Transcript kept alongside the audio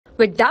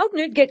With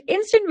Doubtnut, get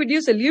instant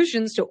video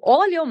solutions to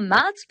all your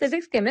maths,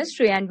 physics,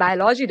 chemistry, and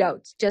biology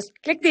doubts. Just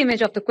click the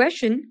image of the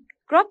question,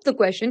 crop the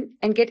question,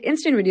 and get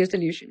instant video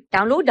solution.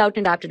 Download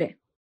Doubtnut app today.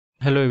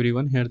 Hello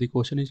everyone, here the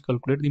question is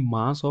calculate the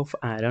mass of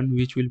iron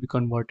which will be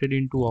converted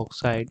into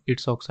oxide,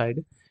 its oxide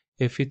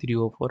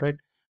Fe3O4, right,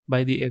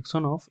 by the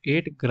action of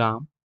 8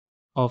 gram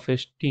of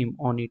steam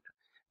on it.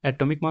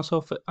 Atomic mass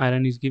of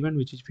iron is given,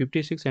 which is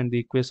 56, and the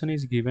equation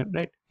is given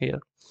right here.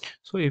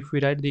 So if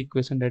we write the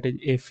equation, that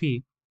is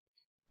Fe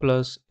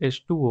plus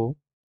H2O,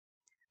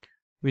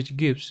 which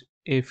gives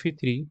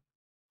Fe3O4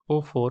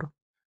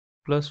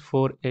 plus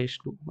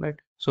 4H2, right?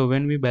 So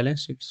when we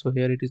balance it, so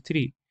here it is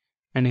 3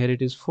 and here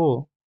it is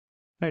 4,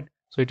 right?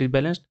 So it is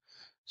balanced.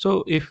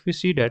 So if we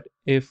see that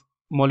if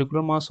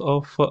molecular mass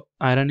of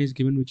iron is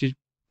given, which is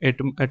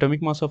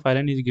atomic mass of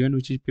iron is given,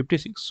 which is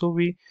 56, so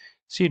we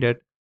see that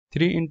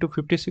 3 into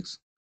 56,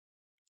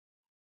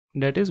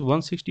 that is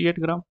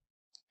 168 gram,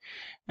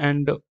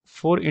 and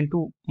 4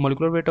 into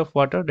molecular weight of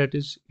water, that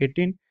is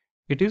 18,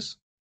 it is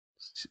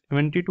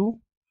 72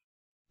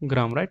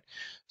 gram, right?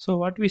 So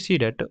what we see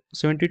that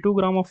 72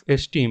 gram of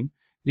steam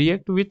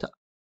react with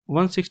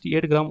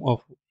 168 gram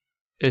of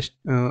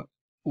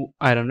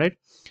iron, right?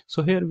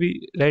 So here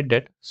we write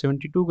that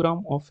 72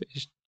 gram of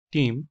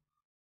steam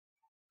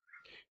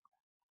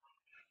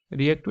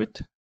react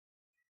with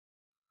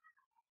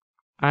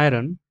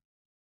iron,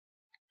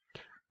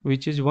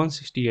 which is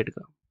 168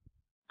 gram.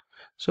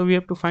 So we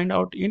have to find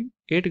out in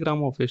 8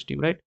 gram of steam,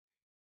 right?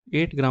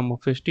 8 gram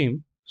of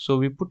steam. So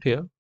we put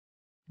here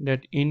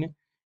that in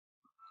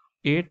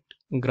 8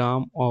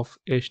 gram of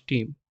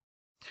steam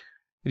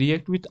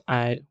react with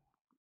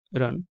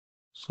iron,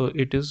 so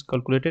it is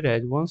calculated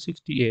as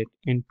 168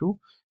 into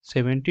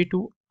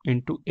 72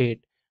 into 8,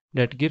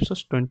 that gives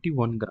us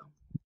 21 gram,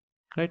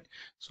 right?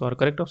 So our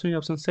correct option is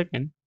option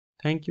second.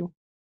 Thank you.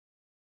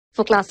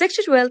 For class 6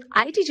 to 12,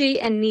 IIT JEE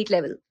and NEET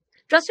level.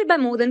 Trusted by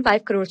more than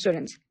 5 crore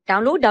students.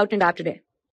 Download Doubtnut app today.